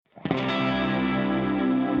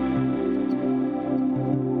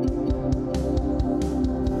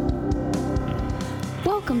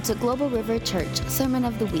Welcome to Global River Church Sermon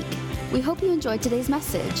of the Week. We hope you enjoyed today's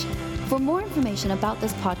message. For more information about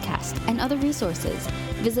this podcast and other resources,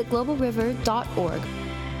 visit globalriver.org.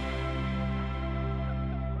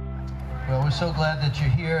 Well, we're so glad that you're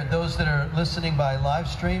here. And those that are listening by live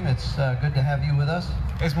stream, it's good to have you with us.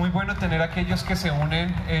 Es muy bueno tener a aquellos que se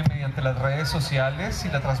unen mediante las redes sociales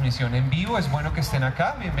y la transmisión en vivo. Es bueno que estén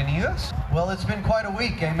acá. Bienvenidos. Well, it's been quite a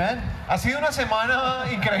week, amen? Ha sido una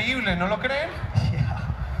semana increíble, ¿no lo creen? Yeah.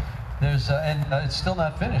 It's still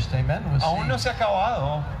not finished, amen? We'll Aún no se ha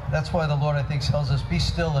acabado. That's why the Lord, I think, tells us, be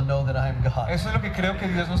still and know that I am God. Eso es lo que creo que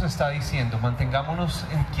Dios nos está diciendo. Mantengámonos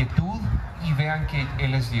en quietud y vean que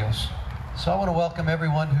Él es Dios. So I want to welcome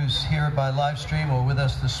everyone who's here by live stream or with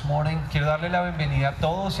us this morning. Quiero darle la bienvenida a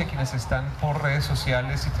todos y a quienes están por redes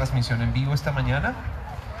sociales y transmisión en vivo esta mañana.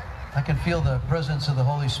 I can feel the presence of the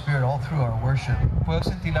Holy Spirit all through our worship. Puedo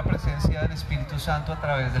sentir la presencia del Espíritu Santo a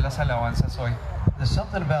través de las alabanzas hoy. There's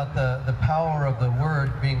something about the power of the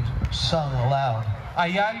word being sung aloud.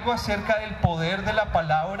 Hay algo acerca del poder de la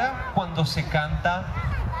palabra cuando se canta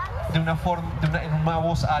en una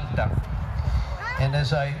voz alta. And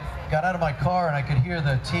as I got out of my car and I could hear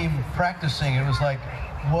the team practicing, it was like,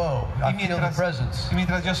 whoa, I feel the presence. Y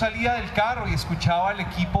mientras yo salía del carro y escuchaba al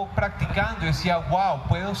equipo practicando, decía, wow,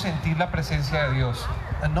 puedo sentir la presencia de Dios.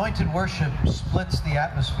 Anointed worship splits the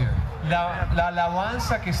atmosphere. La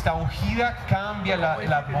alabanza que está ungida cambia la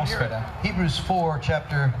atmósfera. Hebrews 4,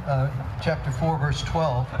 chapter 4, verse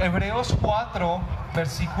 12. Hebreos 4,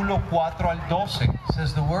 versículo 4 al 12.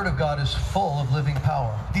 Says the word of God is full of living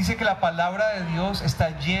power. Dice que la palabra de Dios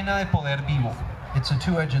está llena de poder vivo. It's a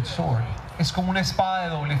two-edged sword. Es como una espada de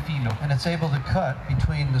doble filo. And it's able to cut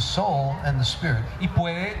between the soul and the spirit. Y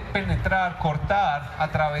puede penetrar, cortar a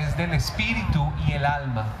través del espíritu y el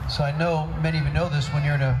alma. So I know many of you know this when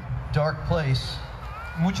you're in a dark place.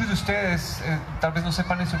 Muchos de ustedes tal vez no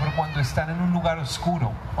sepan eso, pero cuando están en un lugar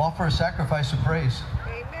oscuro, offer a sacrifice of praise.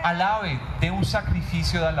 Alabe, de un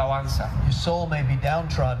sacrificio de alabanza. Your soul may be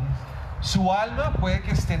downtrodden. Su alma puede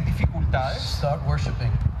que esté en dificultades. Start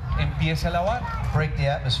worshiping. Empiece a alabar. Break the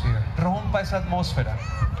atmosphere. Rompa esa atmósfera.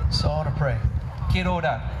 So I want to pray. Quiero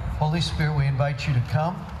orar. Holy Spirit, we invite you to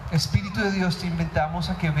come. Espíritu de Dios, te invitamos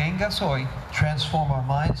a que vengas hoy. Transform our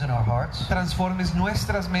minds and our hearts. Transformes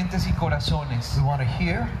nuestras mentes y corazones. We want to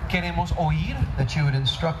hear. Queremos oír. That you would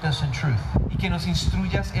instruct us in truth. Y que nos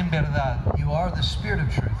instruyas en verdad. You are the Spirit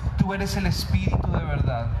of truth. Tú eres el Espíritu de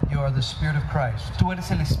verdad. You are the Spirit of Christ. Tú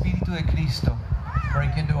eres el Espíritu de Cristo.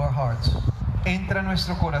 Break into our hearts. Entra en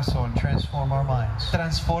nuestro corazón. Transform our minds.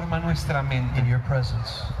 Transforma nuestra mente. In your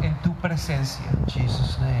presence. En tu presencia. In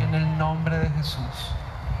Jesus' name. En el nombre de Jesús.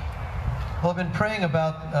 Well, I've been praying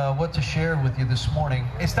about what to share with you this morning.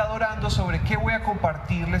 He estado orando sobre qué voy a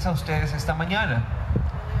compartirles a ustedes esta mañana.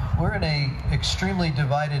 We're in an extremely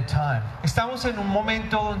divided time. Estamos en un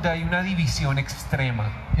momento donde hay una división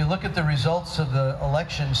extrema. You look at the results of the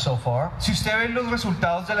election so far. Si usted ve los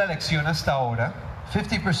resultados de la elección hasta ahora,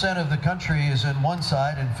 50% of the country is in one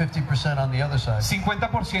side and 50% on the other side.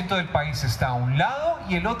 50% del país está a un lado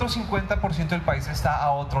y el otro 50% del país está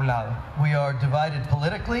a otro lado. We are divided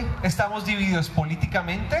politically. Estamos divididos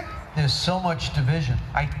políticamente. There's so much division.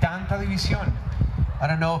 Hay tanta división. I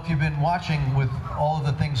don't know if you've been watching with all of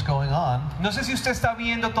the things going on. No sé si usted está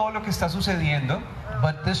viendo todo lo que está sucediendo.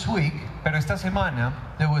 But this week, pero esta semana,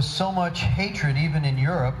 there was so much hatred even in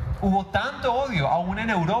Europe. Hubo tanto odio aún en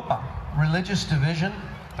Europa. Religious division.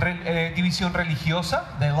 División religiosa.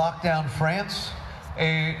 They locked down France.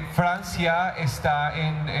 Francia está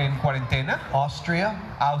en cuarentena. Austria.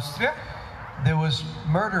 There was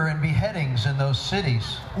murder and beheadings in those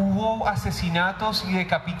cities. Hubo asesinatos y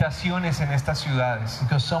decapitaciones en estas ciudades.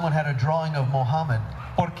 Because someone had a drawing of Muhammad.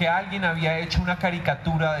 Porque alguien había hecho una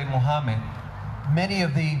caricatura de Mohammed. Many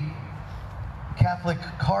of the Catholic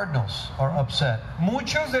cardinals are upset.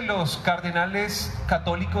 Muchos de los cardenales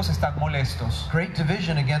católicos están molestos. Great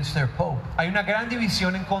division against their pope. Hay una gran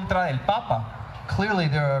división en contra del Papa. Clearly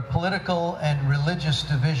there are political and religious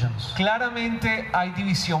divisions. Claramente hay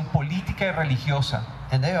división política y religiosa.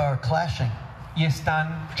 And they are clashing. Y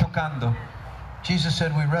están chocando. Jesus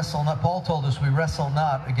said we wrestle not. Paul told us we wrestle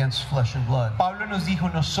not against flesh and blood. Pablo nos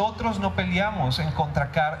dijo, nosotros no peleamos contra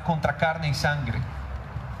carne y sangre.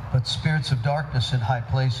 But spirits of darkness in high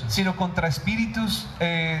places. Sino contra espíritus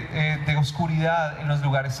de oscuridad en los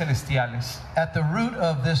lugares celestiales. At the root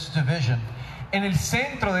of this division, en el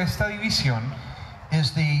centro de esta división,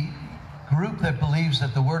 is the group that believes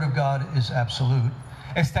that the word of God is absolute.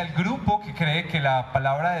 Está el grupo que cree que la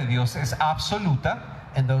palabra de Dios es absoluta.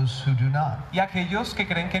 And those who do not. Y aquellos que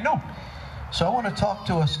creen que no. So I want to talk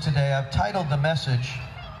to us today. I've titled the message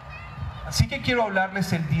Así que quiero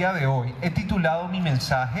hablarles el día de hoy. He titulado mi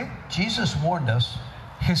mensaje, Jesus warned us,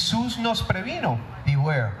 Jesús nos previno.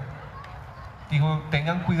 beware. Digo,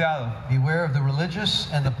 tengan cuidado. Beware of the religious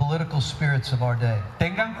and the political spirits of our day.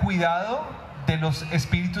 Tengan cuidado de los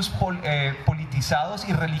espíritus politizados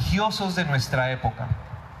y religiosos de nuestra época.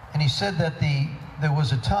 And he said that there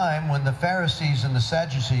was a time when the Pharisees and the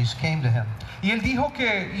Sadducees came to him. Y él dijo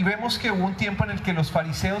que, y vemos que hubo un tiempo en el que los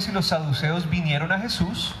fariseos y los saduceos vinieron a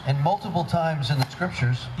Jesús, And multiple times in the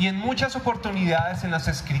scriptures, y en muchas oportunidades en las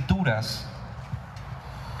escrituras,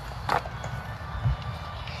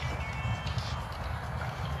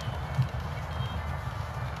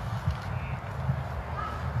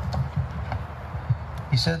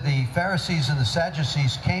 he said the Pharisees and the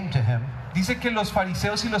Sadducees came to him dice que los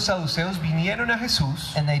fariseos y los saduceos vinieron a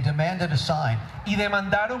Jesús and they demanded a sign. y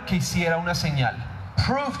demandaron que hiciera una señal.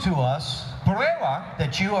 Prove to us Prueba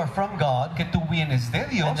that you are from God que tú vienes de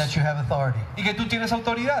Dios and that you have authority. y que tú tienes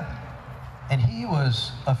autoridad. And he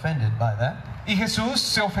was offended by that. Y Jesús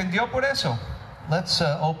se ofendió por eso. Let's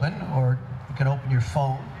open, or you can open your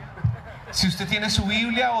phone. Si usted tiene su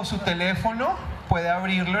Biblia o su teléfono, puede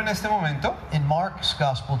abrirlo en este momento. In Mark's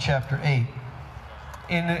Gospel, chapter 8,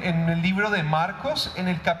 En el libro de Marcos, en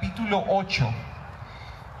el capítulo 8,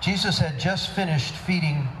 Jesus had just finished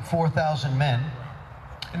feeding 4,000 men.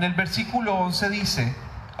 en el versículo 11 dice,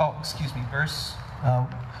 verse,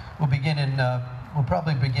 We'll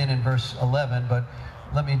probably begin in verse 11, but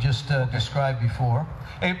let me just describe before.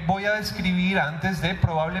 voy a describir antes de,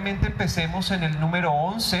 probablemente empecemos en el número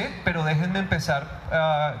 11, pero déjenme empezar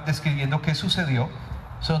describiendo qué sucedió.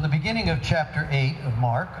 So in the beginning of chapter 8 of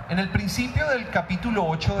Mark, En el principio del capítulo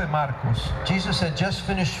 8 de Marcos, Jesus had just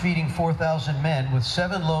finished feeding 4,000 men with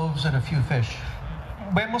 7 loaves and a few fish.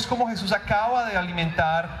 vemos como Jesús acaba de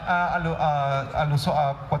alimentar a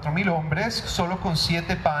 4,000 hombres solo con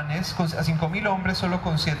 7 panes, a 5,000 hombres solo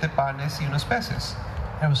con 7 panes y unos peces.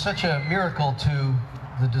 It was such a miracle to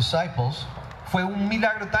the disciples. Fue un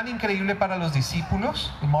milagro tan increíble para los discípulos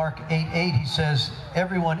In Mark 8:8 he says,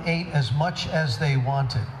 everyone ate as much as they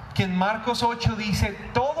wanted. que en Marcos 8 dice,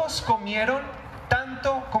 todos comieron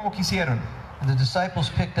tanto como quisieron. And the disciples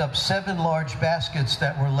picked up 7 large baskets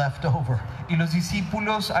that were left over. Y los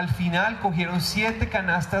discípulos al final cogieron 7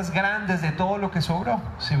 canastas grandes de todo lo que sobró.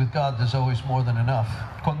 See, with God there's always more than enough.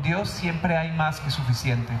 Con Dios siempre hay más que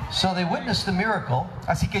suficiente. So they witnessed the miracle.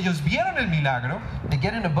 Así que ellos vieron el milagro, They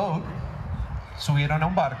get in a boat subieron a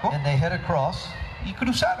un barco and they head across. y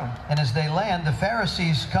cruzaron. And as they land, the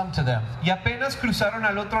Pharisees come to them. Y apenas cruzaron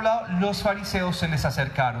al otro lado, los fariseos se les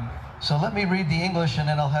acercaron. So let me read the English and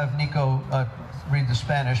then I'll have Nico read the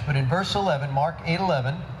Spanish. But in verse 11, Mark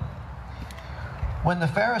 8:11, when the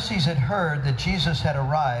Pharisees had heard that Jesus had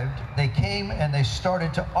arrived, they came and they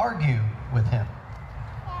started to argue with him,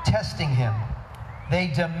 testing him. They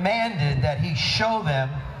demanded that he show them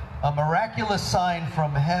a miraculous sign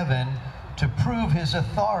from heaven to prove his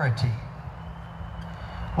authority.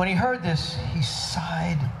 When he heard this, he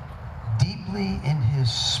sighed deeply in his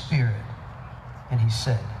spirit, and he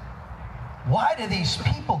said, "Why do these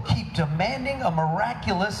people keep demanding a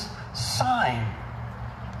miraculous sign?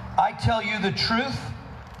 I tell you the truth,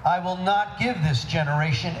 I will not give this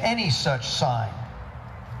generation any such sign."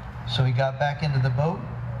 So he got back into the boat,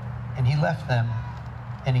 and he left them,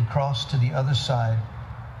 and he crossed to the other side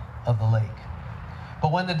of the lake.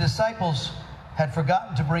 But when the disciples had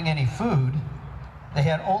forgotten to bring any food, they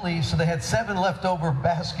had 7 leftover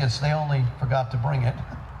baskets, they only forgot to bring it.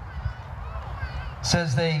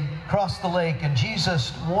 Says they crossed the lake, and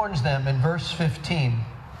Jesus warns them in verse 15,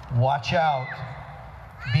 "Watch out,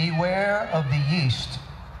 beware of the yeast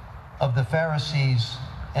of the Pharisees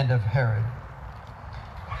and of Herod."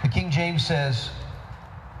 The King James says,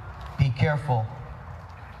 "Be careful,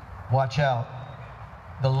 watch out,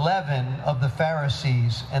 the leaven of the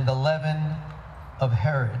Pharisees and the leaven of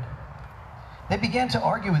Herod." They began to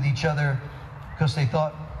argue with each other because they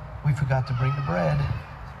thought, "We forgot to bring the bread."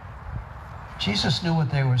 Jesus knew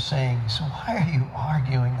what they were saying. So why are you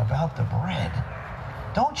arguing about the bread?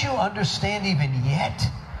 Don't you understand even yet?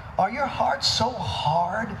 Are your hearts so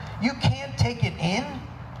hard you can't take it in?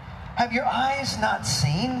 Have your eyes not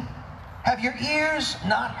seen? Have your ears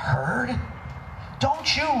not heard?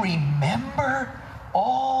 Don't you remember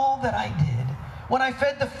all that I did when I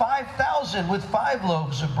fed the 5,000 with 5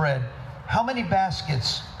 loaves of bread? How many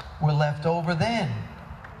baskets were left over then?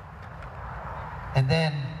 And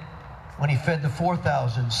then when he fed the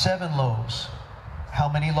 4,000, 7 loaves, how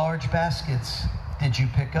many large baskets did you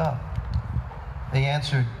pick up? They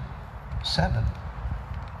answered, 7.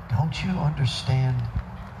 Don't you understand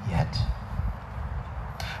yet?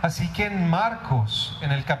 Así que en Marcos,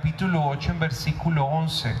 en el capítulo 8, en versículo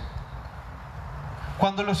 11,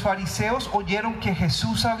 cuando los fariseos oyeron que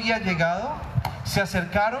Jesús había llegado, se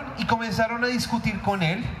acercaron y comenzaron a discutir con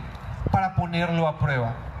él para ponerlo a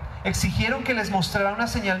prueba. Exigieron que les mostrara una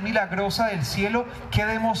señal milagrosa del cielo que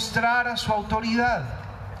demostrara su autoridad.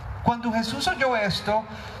 Cuando Jesús oyó esto,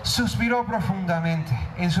 suspiró profundamente.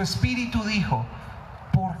 En su espíritu dijo: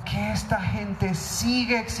 ¿por qué esta gente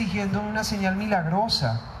sigue exigiendo una señal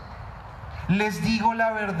milagrosa? Les digo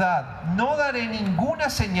la verdad, no daré ninguna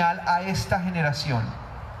señal a esta generación.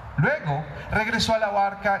 Luego regresó a la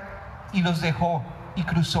barca y los dejó y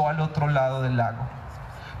cruzó al otro lado del lago.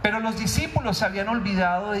 Pero los discípulos se habían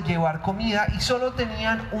olvidado de llevar comida y solo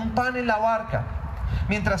tenían un pan en la barca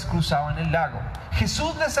mientras cruzaban el lago.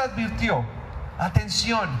 Jesús les advirtió: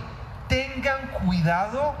 atención, tengan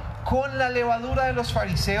cuidado con la levadura de los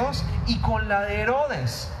fariseos y con la de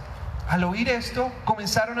Herodes. Al oír esto,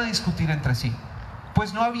 comenzaron a discutir entre sí,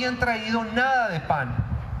 pues no habían traído nada de pan.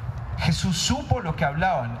 Jesús supo lo que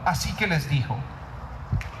hablaban, así que les dijo: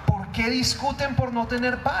 ¿por qué discuten por no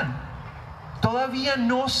tener pan? ¿Todavía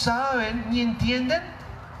no saben ni entienden?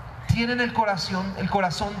 ¿Tienen el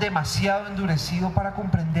corazón demasiado endurecido para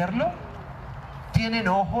comprenderlo? ¿Tienen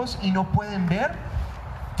ojos y no pueden ver?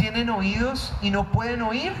 ¿Tienen oídos y no pueden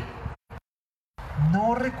oír?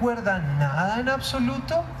 ¿No recuerdan nada en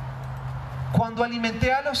absoluto? Cuando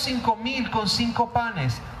alimenté a los 5,000 con 5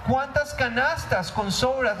 panes, ¿cuántas canastas con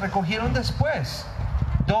sobras recogieron después?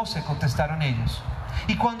 12, contestaron ellos.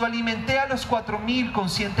 Y cuando alimenté a los 4,000 con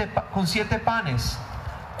 7 panes,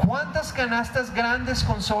 ¿cuántas canastas grandes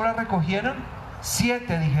con sobras recogieron?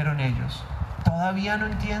 7, dijeron ellos. ¿Todavía no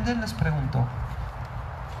entienden?, les preguntó.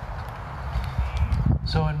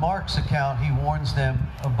 So in Mark's account, he warns them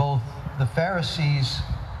of both the Pharisees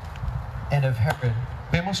and of Herod.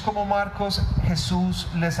 Vemos como Jesús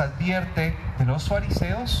les advierte de los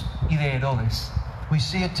fariseos y de Herodes. We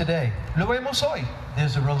see it today. Lo vemos hoy.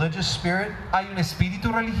 There's a religious spirit Hay un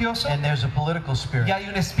espíritu religioso and there's a political spirit. y hay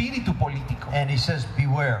un espíritu político. And he says,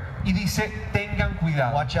 beware. Y dice: tengan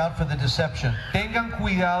cuidado. Watch out for the deception. Tengan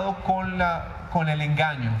cuidado con el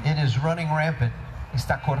engaño. It is running rampant.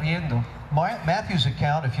 Está corriendo. Matthew's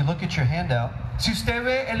account, if you look at your handout, Si usted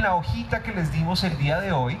ve en la hojita que les dimos el día de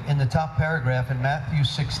hoy, in the top paragraph in Matthew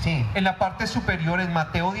 16, en la parte superior en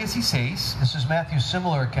Mateo 16, this is Matthew's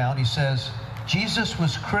similar account. He says, Jesus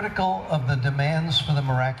was critical of the demands for the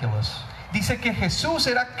miraculous, dice que Jesús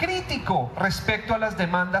era crítico respecto a las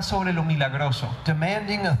demandas sobre lo milagroso,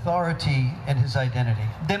 demanding authority and his identity.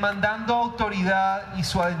 demandando autoridad en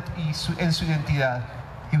su identidad.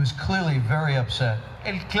 He was clearly very upset.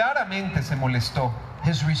 Él claramente se molestó.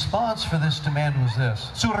 His response for this demand was this: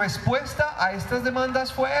 Su respuesta a estas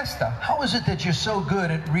demandas fue esta: how is it that you're so good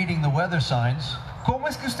at reading the weather signs ¿cómo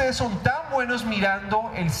es que ustedes son tan buenos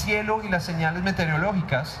mirando el cielo y las señales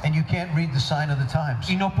meteorológicas and you can't read the sign of the times?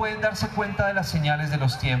 y no pueden darse cuenta de las señales de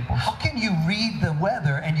los tiempos? How can you read the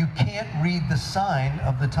weather and you can't read the sign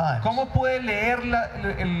of the times? ¿Cómo puede leer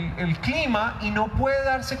el clima y no puede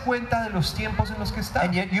darse cuenta de los tiempos en los que está?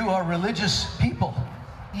 And yet you are religious people.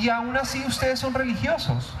 Y aún así ustedes son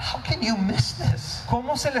religiosos. How can you miss this?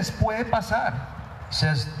 ¿Cómo se les puede pasar? He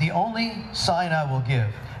says, the only sign I will give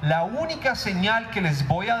La única señal que les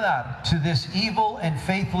voy a dar to this evil and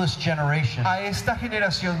faithless generation a esta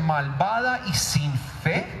generación malvada y sin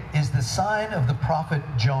fe is the sign of the prophet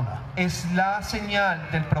Jonah. es la señal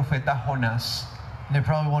del profeta Jonás. And they're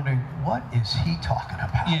probably wondering, what is he talking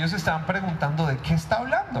about? Y ellos estaban preguntando: ¿de qué está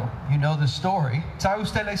hablando? You know the story. ¿Sabe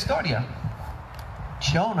usted la historia?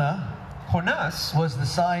 Jonah Jonás was the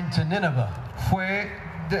sign to Nineveh. fue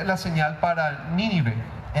la señal para Nínive,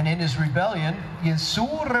 And in his rebellion, y en su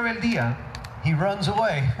rebeldía he runs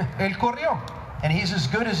away. él corrió, And he's as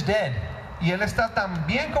good as dead. y él está tan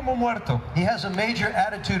bien como muerto. He has a major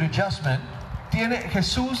attitude adjustment.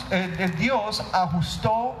 Dios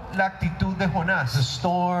ajustó la actitud de The Jonás.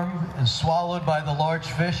 storm is swallowed by the large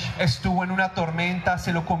fish. Estuvo en una tormenta,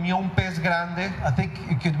 se lo comió un pez grande. I think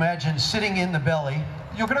you could imagine sitting in the belly,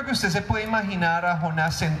 Yo creo que usted se puede imaginar a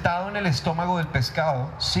Jonás sentado en el estómago del pescado,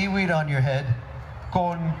 seaweed on your head,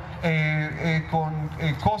 con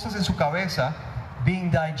cosas en su cabeza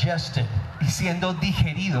being digested. y siendo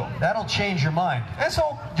digerido. That'll change your mind.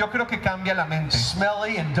 Eso yo creo que cambia la mente.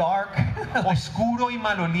 Smelly and dark. Oscuro y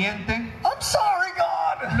maloliente. I'm sorry,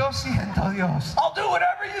 God. Lo siento, Dios. I'll do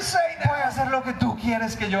whatever you say Voy a now. hacer lo que tú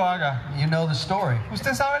quieres que yo haga. You know the story.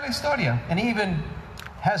 Usted sabe la historia. And even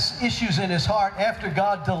has issues in his heart after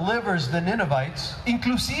God delivers the Ninevites.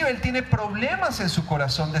 Inclusive él tiene problemas en su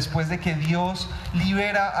corazón después de que Dios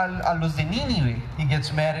libera a los de Nínive. He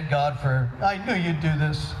gets mad at God for, I knew you'd do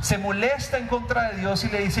this. Se molesta en contra de Dios y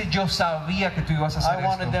le dice, yo sabía que tú ibas a hacer I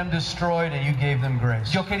wanted esto. them destroyed and you gave them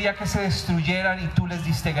grace. Yo quería que se destruyeran y tú les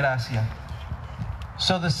diste gracia.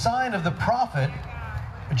 So the sign of the prophet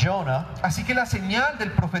Jonah, Así que la señal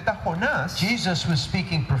del profeta Jonás, Jesus was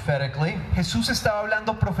speaking prophetically. Jesús estaba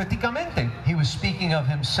hablando proféticamente. He was speaking of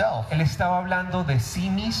himself. Él estaba hablando de sí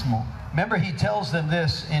mismo. Remember, he tells them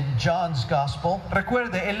this in John's gospel.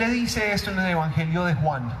 Recuerde, él le dice esto en el Evangelio de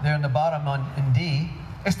Juan. There in the bottom in D.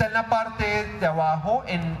 Está en la parte de abajo,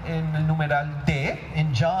 en el numeral D.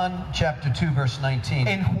 In John chapter 2, verse 19.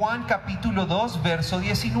 En Juan capítulo 2, verso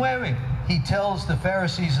 19. He tells the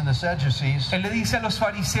Pharisees and the Sadducees, Él le dice a los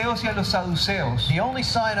fariseos y a los saduceos, the only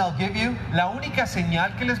sign I'll give you la única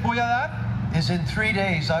señal que les voy a dar is in 3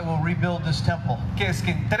 days I will rebuild this temple. que es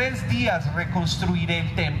que en 3 días reconstruiré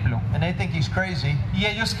el templo. And they think he's crazy. Y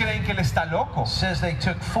ellos creen que él está loco. Says they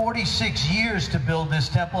took 46 years to build this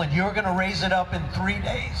temple and you're going to raise it up in 3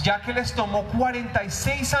 days. Ya que les tomó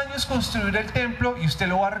 46 años construir el templo y usted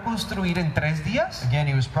lo va a reconstruir en 3 días. Again,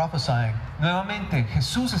 he was prophesying. Nuevamente,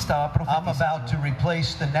 Jesús estaba I'm about to profetizando.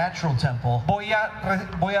 replace the natural temple. Voy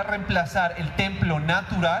a reemplazar el templo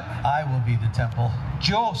natural. I will be the temple.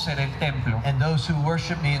 Yo seré el templo. And those who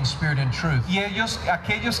worship me in spirit and truth, Y ellos,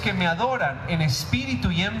 aquellos que me adoran en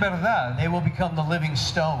espíritu y en verdad, they will become the living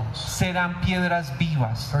stones. serán piedras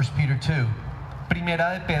vivas. 1 Peter 2.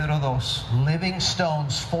 Primera de Pedro 2. Living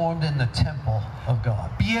stones formed in the temple of God.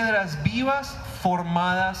 Piedras vivas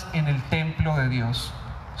formadas en el templo de Dios.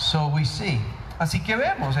 So we see Así que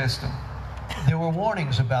vemos esto. there were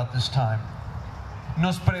warnings about this time.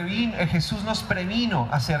 Jesús nos previno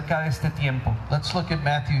acerca de este tiempo. Let's look at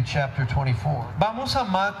Matthew chapter 24. Vamos a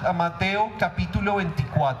Mateo capítulo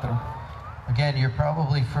 24. Again, you're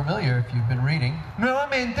probably familiar if you've been reading.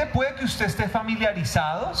 Nuevamente, puede que usted esté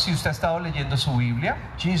familiarizado si usted ha estado leyendo su Biblia.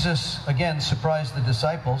 Jesus again surprised the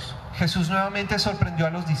disciples Jesús nuevamente sorprendió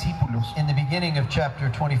a los discípulos. in the beginning of chapter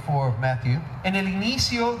 24 of Matthew. En el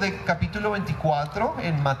inicio del capítulo 24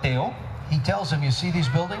 en Mateo, He tells them, you see these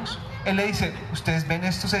buildings? él le dice, ¿ustedes ven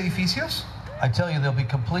estos edificios? I tell you, they'll be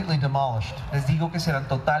completely demolished Les digo que serán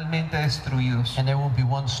totalmente destruidos and there won't be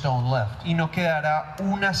one stone left. y no quedará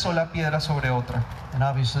una sola piedra sobre otra. And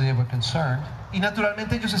obviously they were concerned. Y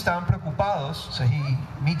naturalmente ellos estaban preocupados, So he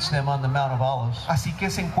meets them on the Mount of Olives. así que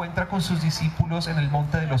se encuentra con sus discípulos en el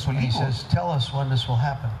monte de los And he olivos. says, tell us when this will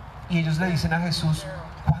happen. Y ellos le dicen a Jesús,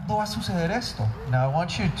 ¿cuándo va a suceder esto? Now I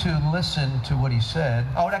want you to listen to what he said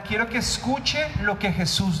Ahora quiero que escuche lo que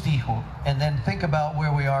Jesús dijo and then think about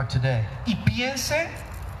where we are today. y piense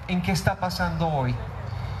en qué está pasando hoy.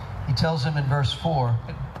 He tells them in verse 4,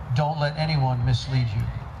 don't let anyone mislead you.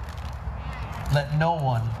 Let no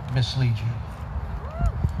one mislead you.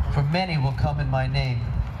 For many will come in my name,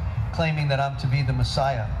 claiming that I'm to be the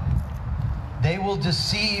Messiah. They will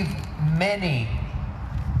deceive many.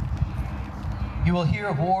 You will hear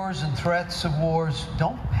of wars and threats of wars.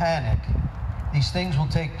 Don't panic. These things will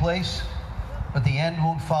take place, but the end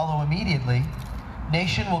won't follow immediately.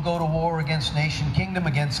 Nation will go to war against nation, kingdom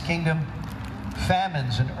against kingdom,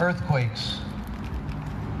 famines and earthquakes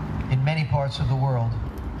in many parts of the world.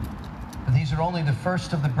 But these are only the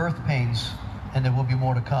first of the birth pains, and there will be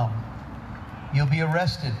more to come. You'll be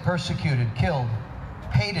arrested, persecuted, killed,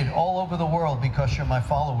 hated all over the world because you're my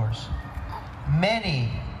followers. Many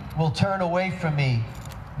will turn away from me.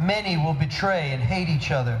 Many will betray and hate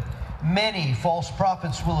each other. Many false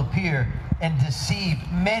prophets will appear and deceive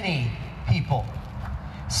many people.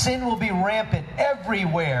 Sin will be rampant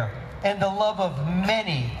everywhere, and the love of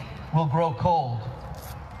many will grow cold.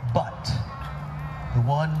 But the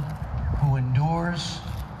one who endures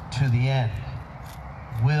to the end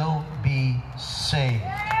will be saved.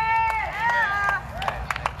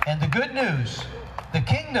 And the good news, the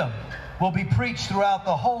kingdom will be preached throughout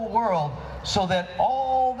the whole world so that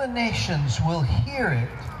all the nations will hear it,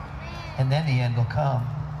 and then the end will come.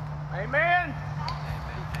 Amen.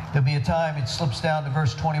 There'll be a time, it slips down to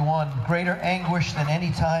verse 21, greater anguish than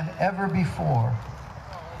any time ever before.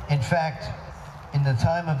 In fact, in the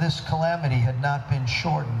time of this calamity had not been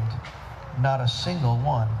shortened, not a single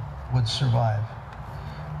one would survive.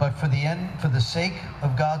 But for the sake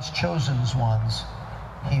of God's chosen ones,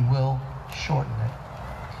 he will shorten it.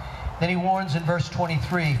 Then he warns in verse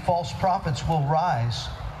 23, false prophets will rise,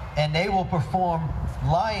 and they will perform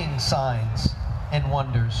lying signs and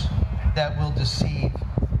wonders that will deceive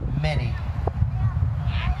many.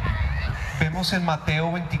 Vemos en Mateo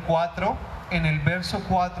 24, en el verso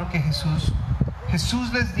 4, que Jesús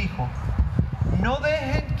Jesús les dijo: no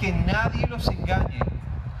dejen que nadie los engañe,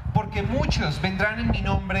 porque muchos vendrán en mi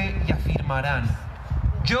nombre y afirmarán: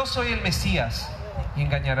 yo soy el Mesías, y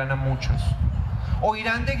engañarán a muchos.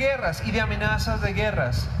 Oirán de guerras y de amenazas de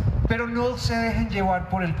guerras, pero no se dejen llevar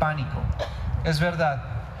por el pánico. Es verdad,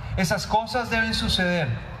 esas cosas deben suceder,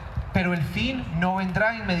 pero el fin no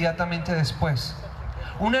vendrá inmediatamente después.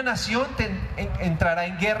 Una nación entrará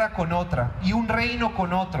en guerra con otra y un reino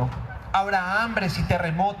con otro. Habrá hambres y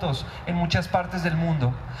terremotos en muchas partes del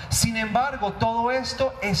mundo. Sin embargo, todo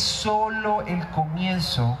esto es solo el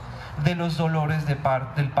comienzo de los dolores del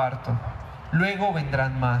parto. Luego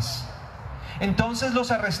vendrán más. Entonces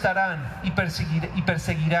los arrestarán y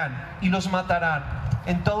perseguirán y los matarán.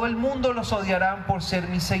 En todo el mundo los odiarán por ser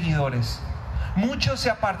mis seguidores. Muchos se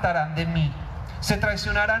apartarán de mí, se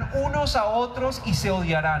traicionarán unos a otros y se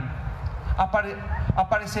odiarán.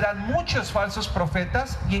 Aparecerán muchos falsos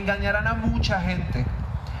profetas y engañarán a mucha gente.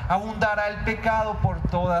 Abundará el pecado por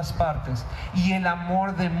todas partes y el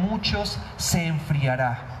amor de muchos se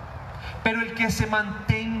enfriará. Pero el que se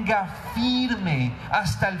mantenga firme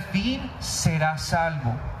hasta el fin será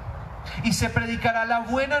salvo. Y se predicará la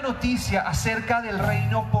buena noticia acerca del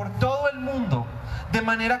reino por todo el mundo, de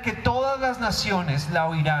manera que todas las naciones la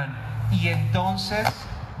oirán, y entonces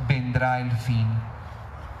vendrá el fin.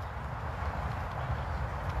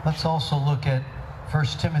 Let's also look at 1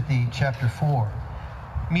 Timothy chapter 4.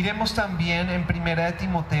 Miremos también en 1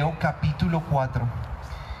 Timoteo capítulo 4.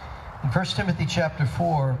 In 1 Timothy chapter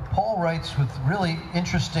 4, Paul writes with really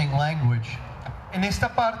interesting language. En esta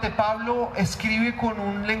parte Pablo escribe con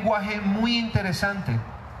un lenguaje muy interesante.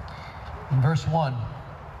 In verse 1,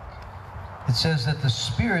 it says that the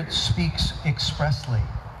Spirit speaks expressly.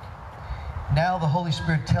 Now the Holy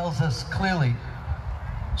Spirit tells us clearly.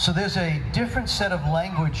 So there's a different set of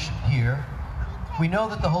language here. We know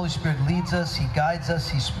that the Holy Spirit leads us, He guides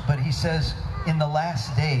us, but He says in the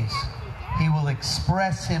last days, He will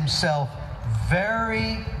express Himself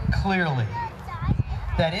very clearly.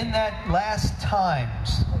 That in that last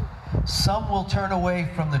times, some will turn away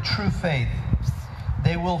from the true faith.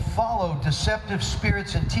 They will follow deceptive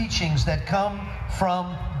spirits and teachings that come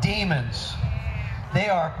from demons. They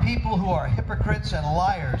are people who are hypocrites and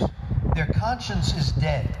liars. Their conscience is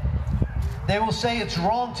dead. They will say it's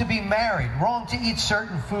wrong to be married, wrong to eat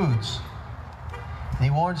certain foods. And he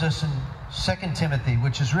warns us in 2 Timothy,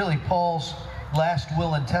 which is really Paul's last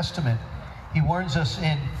will and testament. He warns us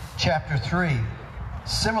in chapter 3.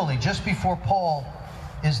 Similarly, just before Paul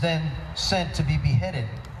is then sent to be beheaded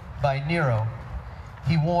by Nero,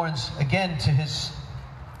 he warns again to his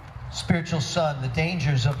spiritual son the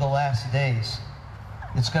dangers of the last days.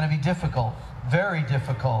 It's going to be difficult, very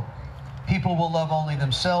difficult. People will love only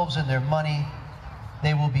themselves and their money.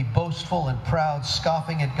 They will be boastful and proud,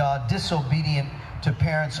 scoffing at God, disobedient to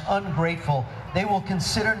parents, ungrateful. They will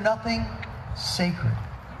consider nothing sacred.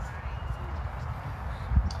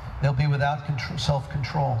 They'll be without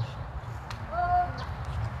self-control.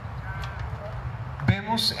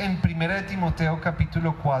 Vemos en 1 Timoteo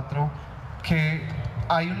capítulo 4 que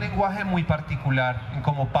hay un lenguaje muy particular en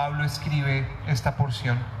cómo Pablo escribe esta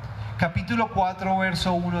porción. Capítulo 4,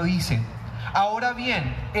 verso 1 dice: ahora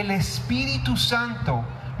bien, el Espíritu Santo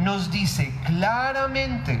nos dice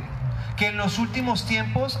claramente que en los últimos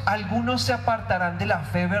tiempos algunos se apartarán de la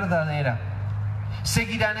fe verdadera.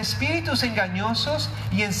 Seguirán espíritus engañosos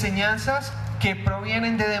y enseñanzas que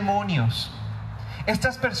provienen de demonios.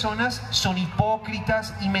 Estas personas son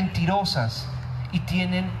hipócritas y mentirosas y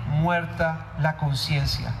tienen muerta la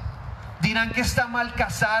conciencia. Dirán que está mal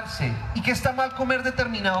casarse y que está mal comer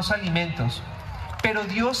determinados alimentos. Pero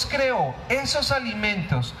Dios creó esos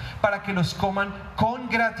alimentos para que los coman con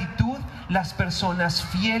gratitud las personas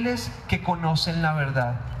fieles que conocen la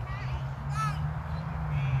verdad.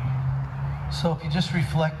 So if you just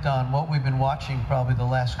reflect on what we've been watching probably the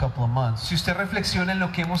last couple of months. Si usted reflexiona en lo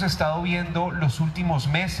que hemos estado viendo los últimos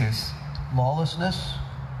meses, Lawlessness,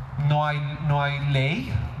 no hay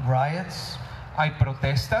ley, riots, hay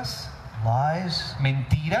protestas, lies,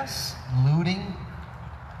 mentiras, looting,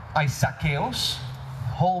 hay saqueos,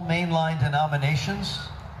 whole mainline denominations,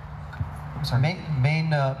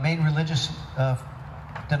 main religious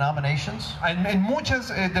denominations. En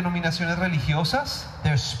muchas denominaciones religiosas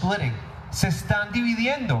They're splitting. se están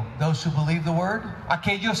dividiendo. Those who believe the word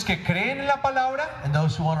Aquellos que creen en la palabra and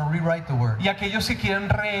those who want to rewrite the word. y aquellos que quieren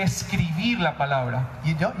reescribir la palabra.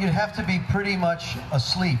 You'd have to be pretty much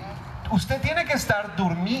asleep. Usted tiene que estar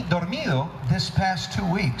dormido. This past 2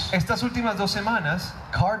 weeks, Estas últimas 2 semanas,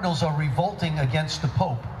 cardinals are revolting against the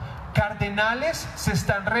Pope. Cardenales se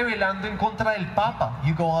están rebelando en contra del Papa.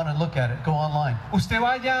 You go on and look at it. Go online. Usted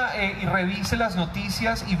vaya y revise las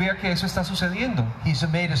noticias y vea que eso está sucediendo. He's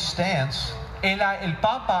made a stance El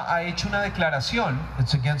Papa ha hecho una declaración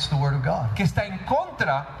that's against the Word of God. que está en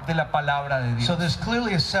contra de la palabra de So Dios. there's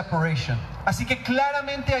clearly a separation. Así que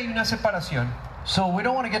claramente hay una separación. So we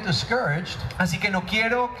don't want to get discouraged Así que no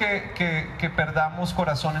quiero que perdamos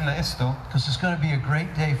corazón en esto, because it's going to be a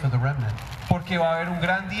great day for the remnant. porque va a haber un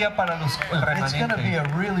gran día para el It's going to be a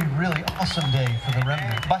remanente. really, really awesome day for the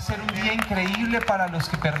remnant. Va a ser un día increíble para los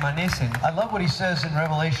que permanecen. I love what he says in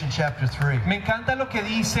Revelation chapter 3. Me encanta lo que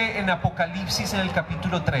dice en Apocalipsis en el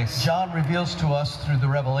capítulo 3. John reveals to us through the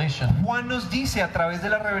revelation Juan nos dice a través de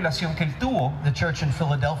la revelación que él tuvo, the church in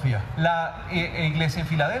Philadelphia. la iglesia en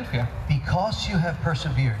Filadelfia, Because you have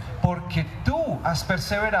persevered, porque tú has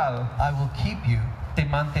perseverado, I will keep you te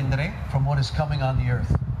mantendré from what is coming on the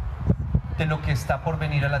earth. de lo que está por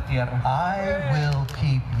venir a la tierra. I will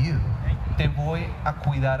keep you. Te voy a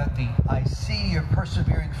cuidar a ti. I see your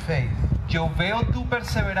persevering faith. Yo veo tu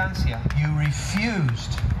perseverancia. You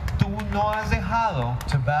refused Tú no has dejado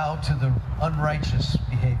to bow to the unrighteous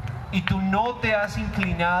behavior. y tú no te has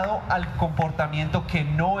inclinado al comportamiento que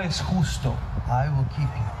no es justo. I will keep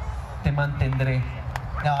you. Te mantendré.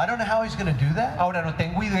 Now, I don't know how he's going to do that. Ahora no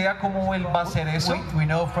tengo idea cómo él va a hacer eso. We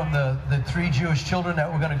know from the 3 Jewish children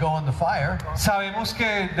that we're going to go in the fire. Sabemos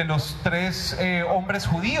que de los 3 hombres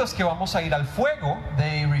judíos que vamos a ir al fuego,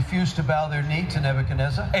 They refused to bow their knee to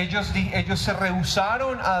Nebuchadnezzar. ellos se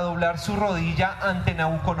rehusaron a doblar su rodilla ante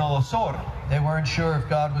Nabucodonosor. They weren't sure if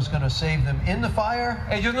God was going to save them in the fire,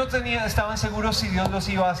 Ellos no estaban seguros si Dios los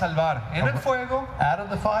iba a salvar en el fuego, out of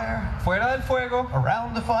the fire, fuera del fuego,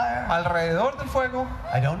 around the fire. alrededor del fuego.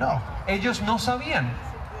 I don't know. Ellos no sabían.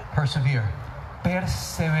 Persevere.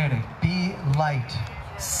 Persevere, Be light.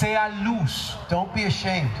 sea luz, Don't be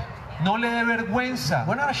ashamed. no le dé vergüenza.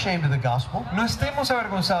 We're not ashamed of the gospel. No estemos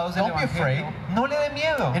avergonzados del Don't be evangelio. afraid. No le dé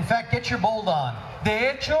miedo. In fact, get your bold on.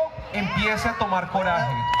 De hecho, empiece a tomar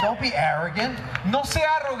coraje. Don't be arrogant. No sea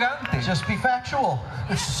arrogante. Just be factual.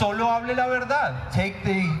 Solo hable la verdad. Take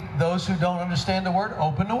those who don't understand the word,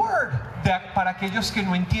 open the word. Para aquellos que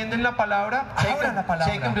no entienden la palabra, abran la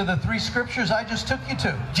Take them to palabra. the 3 scriptures I just took you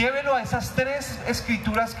to. Llévelo a esas 3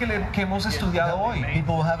 escrituras que hemos estudiado hoy.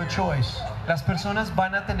 People will have a choice. Las personas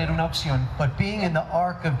van a tener una opción, But being in the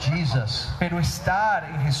ark of Jesus pero estar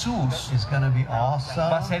en Jesús is going to be va a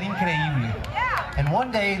awesome. ser increíble. And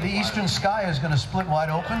one day the eastern sky is going to split wide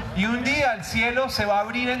open. Y un día el cielo se va a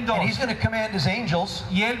abrir en dos. And he's going to command his angels,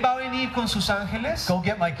 Y él va a venir con sus ángeles. go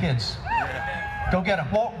get my kids. Go get them.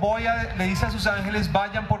 Le dice a sus ángeles,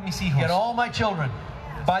 vayan por mis hijos. Get all my children.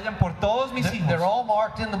 Vayan por todos mis They're hijos. all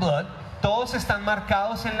marked in the blood. Todos están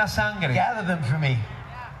marcados en la sangre. Gather them for me.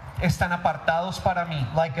 Están apartados para mí.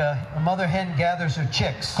 Like a mother hen gathers her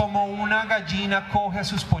chicks. Como una gallina coge a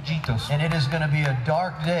sus pollitos. And it is going to be a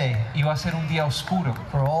dark day Y va a ser un día oscuro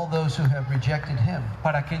for all those who have rejected him.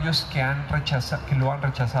 para aquellos que lo han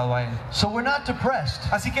rechazado a él. So we're not depressed.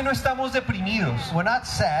 Así que no estamos deprimidos, We're not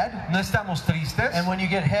sad. no estamos tristes. And when you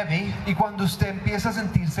get heavy, Y cuando usted empieza a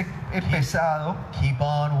sentirse pesado, keep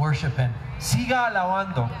on worshiping. siga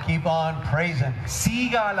alabando, Keep on praising.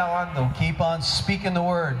 siga alabando, Keep on speaking the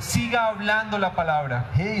words. siga hablando la palabra.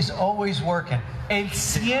 He's always working. Él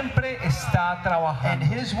siempre está And trabajando.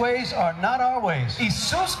 his ways are not our ways. Y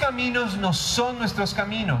sus caminos no son nuestros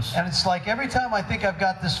caminos. And it's like every time I think I've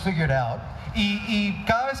got this figured out, Y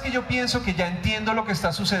cada vez que yo pienso que ya entiendo lo que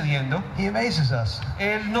está sucediendo, he amazes us.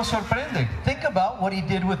 Él nos sorprende. Think about what he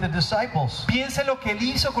did with the disciples Piense lo que Él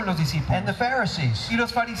hizo con los and discípulos the Pharisees. y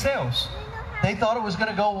los fariseos. They thought it was going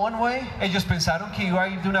to go one way, Ellos pensaron que iba a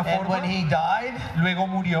ir de una and forma, when he died, luego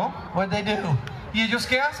murió. what'd they do? ¿Y ellos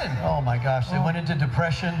qué hacen? Oh my gosh, they went into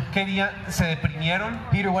depression. Se deprimieron.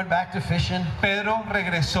 Peter went back to fishing, Pedro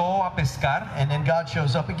regresó a pescar and then God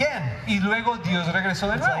shows up again. y luego Dios regresó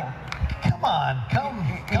de It's like, nuevo. come on,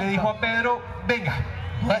 Y le dijo come. a Pedro, venga,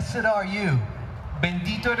 Blessed are you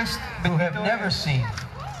bendito eres, who have bendito never eres seen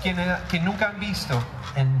que nunca han visto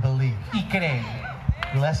and believe. y creen.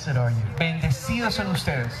 Blessed are you. Bendecidos son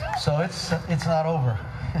ustedes. So it's not over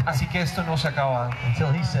Así que esto no se ha acabado.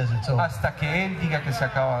 until he says it's over. Hasta que Él diga que se ha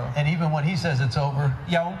acabado. And even when he says it's over,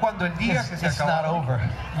 Y aun cuando Él diga que se ha it's not acabado, over.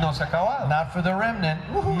 no se ha acabado. Not for the remnant.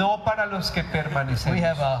 No para los que permanecen. We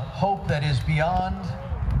have a hope that is beyond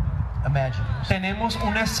imagining. Tenemos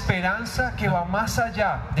una esperanza que va más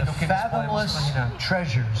allá de The lo que nos podemos fathomless imaginar.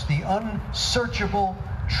 treasures, the unsearchable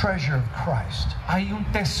treasure of Christ. Hay un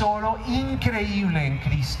tesoro increíble en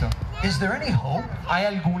Cristo. Is there any hope ¿Hay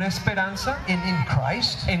alguna esperanza in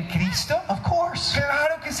Christ? en Cristo? Of course.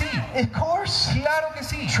 Claro que sí. Of course. Claro que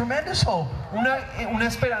sí. Tremendous hope. Una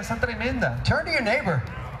esperanza tremenda. Turn to your neighbor.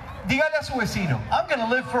 Dígale a su vecino, I'm going to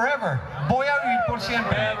live forever. voy a vivir por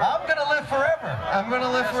siempre. I'm going to live forever. I'm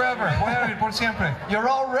gonna live forever. Voy a vivir por siempre. You're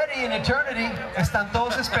already in eternity. Estamos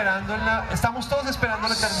todos esperando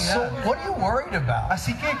la eternidad. So what are you worried about?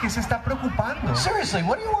 Así que, ¿de qué se está preocupando? Seriously,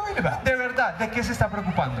 what are you worried about? De verdad, ¿de qué se está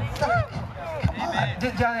preocupando? Come on.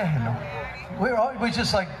 Ya déjenlo. We're always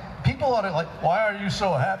just like, people are like, why are you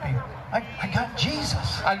so happy? I got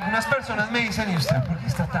Jesus. Algunas personas me dicen, ¿y usted por qué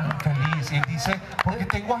está tan feliz? Y él dice, porque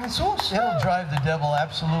tengo a Jesús. It'll drive the devil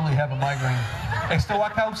absolutely have a migraine. Esto va a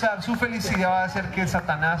causar, su felicidad va a hacer que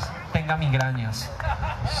Satanás tenga migrañas.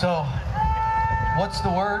 So, what's the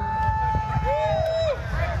word?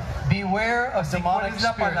 Beware of ¿Y cuál demonic es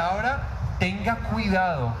la spirits. palabra? Tenga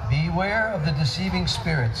cuidado Beware of the deceiving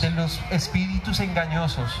spirits. de los espíritus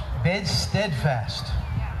engañosos. Be steadfast.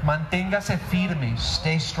 Manténgase firme,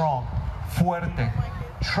 Stay strong. fuerte.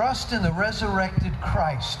 Trust in the resurrected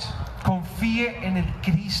Christ. Confíe en el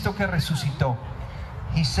Cristo que resucitó.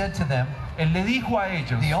 He said to them, Él le dijo a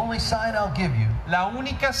ellos, the only sign I'll give you la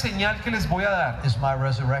única señal que les voy a dar is my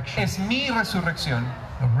resurrection. es mi resurrección,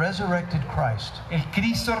 The resurrected Christ. el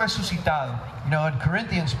Cristo resucitado. You know, in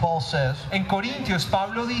Corinthians, Paul says, En Corintios,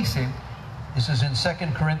 Pablo dice, this is in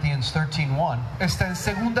 2 Corinthians 13:1, está en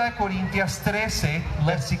 2 de Corintias 13,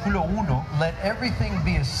 versículo 1, let everything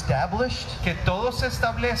be established que todo se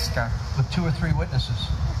establezca with 2 or 3 witnesses.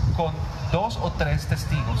 con 2 o 3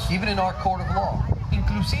 testigos. Even in our court of law,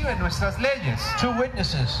 Inclusive en nuestras leyes, 2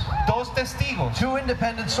 witnesses, 2 testigos, 2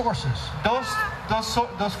 independent sources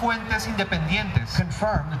dos fuentes independientes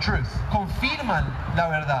confirm the truth. confirman la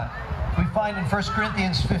verdad. We find in 1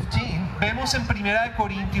 Corinthians 15, Vemos en 1 de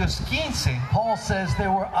Corintios 15, Paul says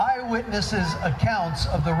there were eyewitnesses accounts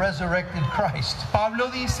of the resurrected Christ. Pablo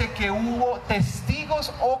dice que hubo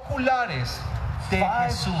testigos oculares de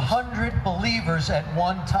Jesús. 500 believers at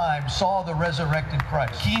one time saw the resurrected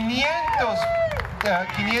Christ.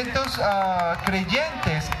 500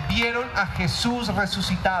 creyentes vieron a Jesús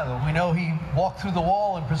resucitado. We know he walked through the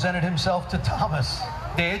wall and presented himself to Thomas.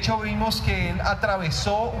 De hecho, vimos que él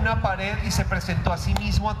atravesó una pared y se presentó a sí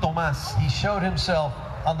mismo a Tomás. He showed himself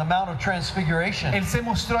on the Mount of Transfiguration Él se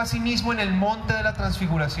mostró a sí mismo en el monte de la to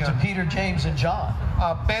transfiguración. Peter, James, and John.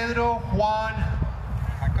 A Pedro, Juan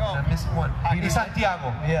y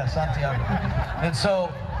Santiago. Yeah, Santiago. And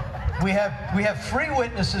so we have 3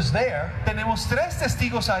 witnesses there Tenemos 3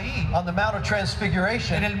 testigos ahí on the Mount of en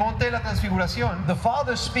Transfiguration. el monte de la transfiguración. The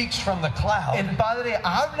Father speaks from the cloud. El Padre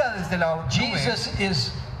habla desde la nube. Jesus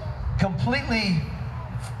is completely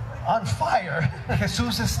on fire.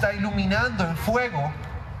 Jesús está iluminando en fuego.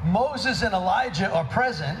 Moses and Elijah are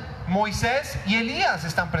present. Moisés y Elías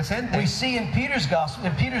están We presentes. see in Peter's gospel,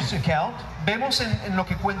 in Peter's account, Vemos en lo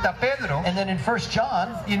que cuenta Pedro and then in 1 John,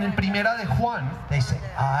 y en el primera de Juan, they say,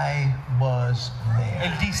 I was there.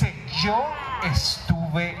 él dice, yo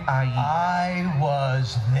estuve ahí. I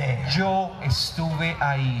was there. Yo estuve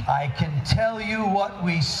ahí. I can tell you what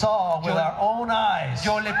we saw with our own eyes.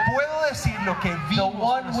 Yo le puedo decir lo que The vimos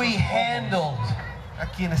one con we nuestros ojos. handled, A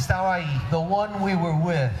quien estaba ahí, the one we were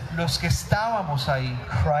with, los que estábamos ahí.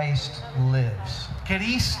 Christ lives.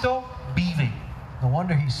 Cristo vive. No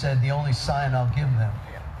wonder he said, the only sign I'll give them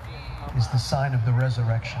is the sign of the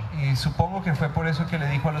resurrection. Y supongo que fue por eso que le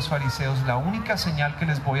dijo a los fariseos, la única señal que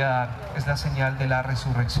les voy a dar es la señal de la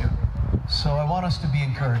resurrección. So I want us to be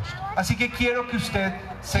encouraged. Así que quiero que usted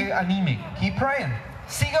se anime. Keep praying.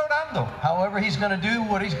 Siga orando. However he's going to do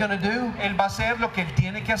what he's going to do, Él va a hacer lo que él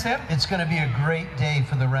tiene que hacer. it's going to be a great day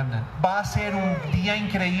for the remnant. Va a ser un día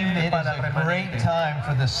increíble It is para el a great remanente. time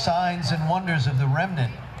for the signs and wonders of the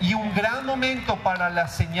remnant. Y un gran momento para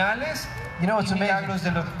las señales You know, it's y milagros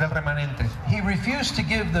amazing. del remanente. He refused to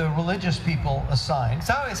give the religious people a sign,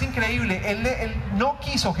 ¿Sabe? Es increíble. Él no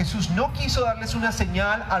quiso, Jesús no quiso darles una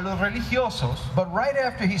señal a los religiosos. but right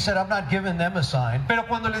after he said, I'm not giving them a sign, Pero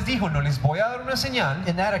cuando les dijo, no les voy a dar una señal,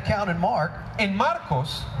 in that account in Mark, en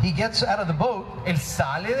Marcos, he gets out of the boat él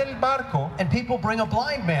sale del barco and people bring a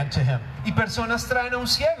blind man to him. y personas traen a un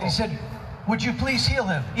ciego He said, would you please heal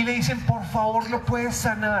him? y le dicen, por favor, lo puedes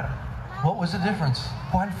sanar. What was the difference?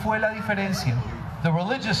 ¿Cuál fue la diferencia? The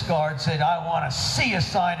religious guard said, I want to see a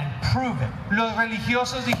sign and prove it. Los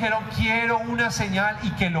religiosos dijeron, quiero una señal y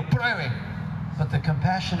que lo prueben. But the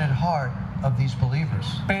compassionate heart of these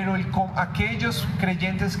believers. Pero aquellos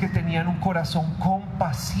creyentes que tenían un corazón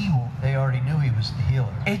compasivo, They already knew he was the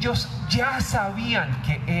healer. ellos ya sabían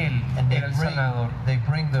que Él And era el sanador. they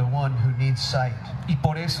bring the one who needs sight. Y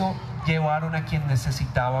por eso llevaron a quien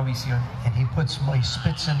necesitaba visión. And he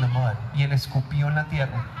spits in the mud, Y Él escupió en la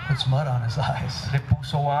tierra, puts mud on his eyes, le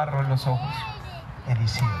puso barro en los ojos and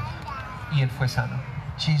he's healed. y Él fue sano.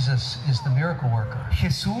 Jesus is the miracle worker,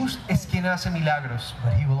 Jesús es quien hace milagros.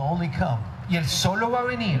 but he will only come Y Él solo va a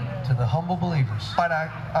venir to the humble believers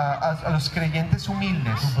para a los creyentes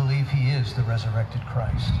humildes, who believe he is the resurrected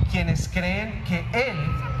Christ. quienes creen que Él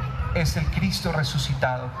es el Cristo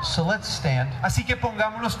resucitado. So let's stand. Así que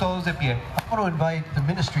pongámonos todos de pie. I want to invite the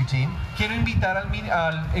ministry team. Quiero invitar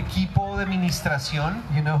al equipo de administración.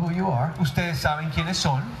 You know who you are. Ustedes saben quiénes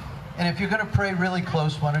son. And if you're going to pray really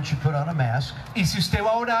close, why don't you put on a mask? Y si usted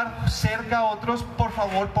va a orar cerca a otros, por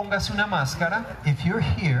favor póngase una máscara. If you're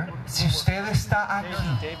here Si usted está aquí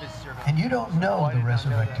and you don't know the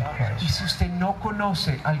resurrected y Christ, si usted no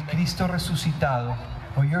conoce al Cristo resucitado,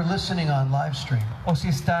 or you're listening on live stream o si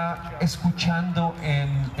está escuchando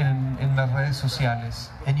en las redes sociales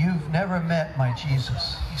and you've never met my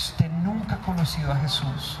Jesus, y usted nunca ha conocido a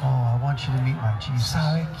Jesús, oh, I want you to meet my Jesus.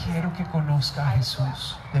 sabe, quiero que conozca a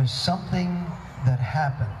Jesús. There's something that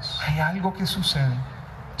happens Hay algo que sucede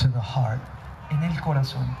to the heart en el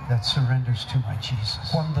corazón that surrenders to my Jesus.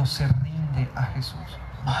 cuando se rinde a Jesús.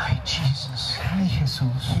 My Jesus, Mi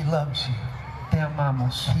Jesús, he loves you. te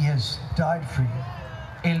amamos. He has died for you.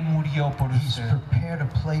 Él murió por He's usted. prepared a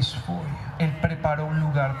place for you. Él preparó un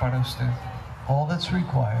lugar para usted. All that's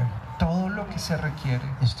required Todo lo que se requiere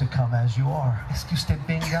is to come as you are. es que usted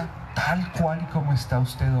venga tal cual y como está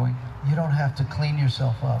usted hoy. You don't have to clean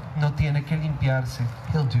yourself up. No tiene que limpiarse.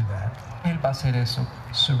 He'll do that. Él va a hacer eso.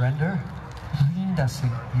 Surrender, Ríndase.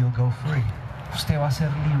 you'll go free. Usted va a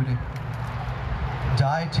ser libre.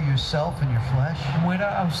 Die to yourself and your flesh,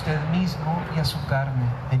 Muera a usted mismo y a su carne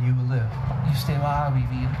and you will live. y usted va a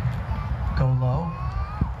vivir. Go low,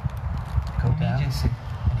 go down, Humíllese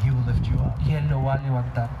and he will lift you up. y Él lo va a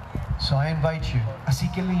levantar. So I invite you.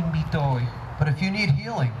 Así que le invito hoy. But if you need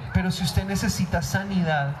healing, Pero si usted necesita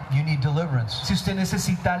sanidad, you need deliverance, si usted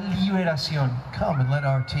necesita liberación, come and let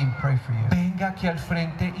our team pray for you. venga aquí al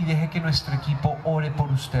frente y deje que nuestro equipo ore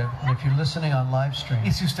por usted. And if you're listening on live stream,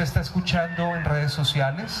 Y si usted está escuchando en redes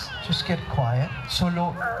sociales, just get quiet.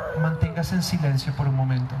 solo manténgase en silencio por un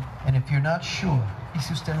momento. And if you're not sure, Y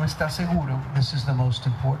si usted no está seguro, this is the most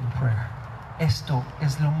important prayer. esto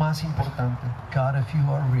es lo más importante. God, if you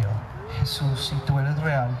are real, Jesús, si tú eres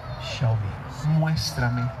real, show me.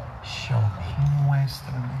 muéstrame, Show me.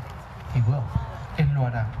 muéstrame. He will. Él lo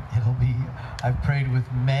hará. It'll be, I've prayed with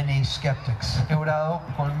many skeptics. He orado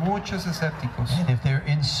con muchos escépticos. And if they're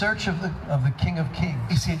in search of the King of Y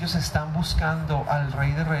Kings, si ellos están buscando al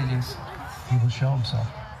Rey de Reyes, he will show himself.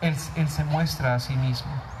 él se muestra a sí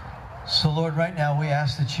mismo. So Lord, right now we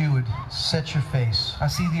ask that you would set your face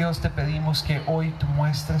Así, Dios, te pedimos que hoy tú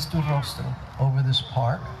muestres tu rostro over this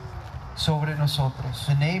park. sobre nosotros.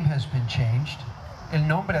 The name has been changed. El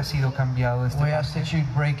nombre ha sido cambiado de este We ask parque. that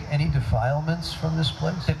you'd break any defilements from this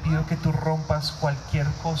place, Te pido que tú rompas cualquier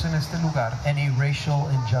cosa en este lugar, any racial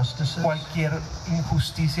injustices, cualquier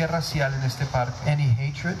injusticia racial en este parque, any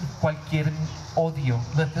hatred. cualquier odio.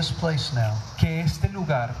 Let this place now Que este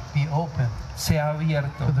lugar be open sea for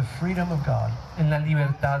abierto the freedom of God. en la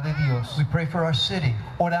libertad de Dios. We pray for our city,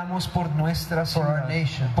 Oramos por nuestra For our ciudad,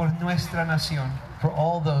 nation. por nuestra nación, for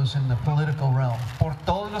all those in the political realm, por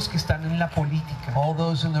todos los que están en la política, all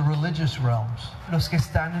those in the religious realms. los que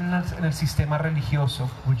están en el sistema religioso.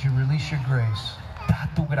 Would you release your grace? Da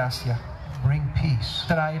tu gracia, Bring peace.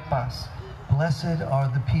 trae paz. Blessed are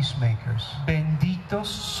the peacemakers, Benditos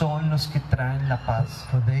son los que traen la paz,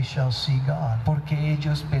 for they shall see God. porque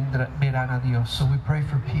ellos verán a Dios. So we pray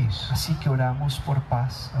for peace, Así que oramos por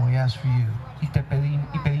paz and we ask for you y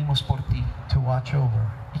pedimos por ti to watch over,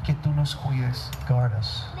 y que tú nos cuides, guard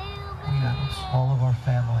us, cuídanos, all of our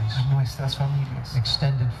families, a nuestras familias,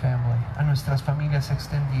 extended family, a nuestras familias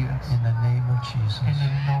extendidas, in the name of Jesus. en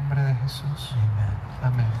el nombre de Jesús.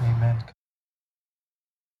 Amen. Amén. Amen.